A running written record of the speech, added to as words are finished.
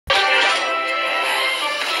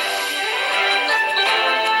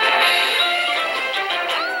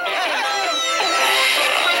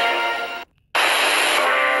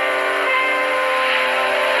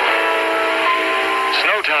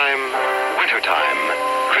summertime,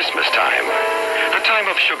 Christmas time, the time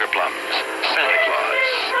of sugar plums, Santa Claus,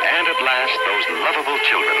 and at last those lovable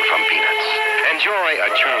children from Peanuts. Enjoy a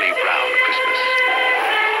Charlie Brown Christmas.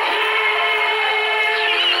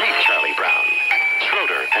 Meet Charlie Brown,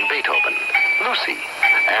 Schroeder and Beethoven, Lucy,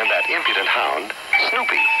 and that impudent hound,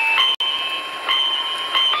 Snoopy.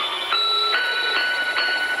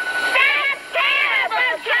 That's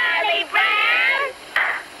terrible, Charlie Brown!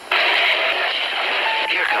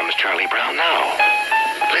 Here comes Charlie Brown now.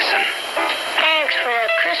 Listen. Thanks for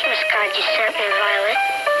the Christmas card you sent me, Violet.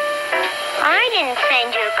 I didn't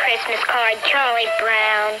send you a Christmas card, Charlie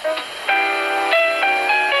Brown.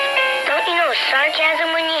 Don't you know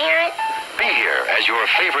sarcasm when you hear it? Be here as your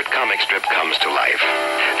favorite comic strip comes to life.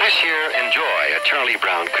 This year, enjoy a Charlie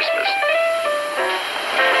Brown Christmas.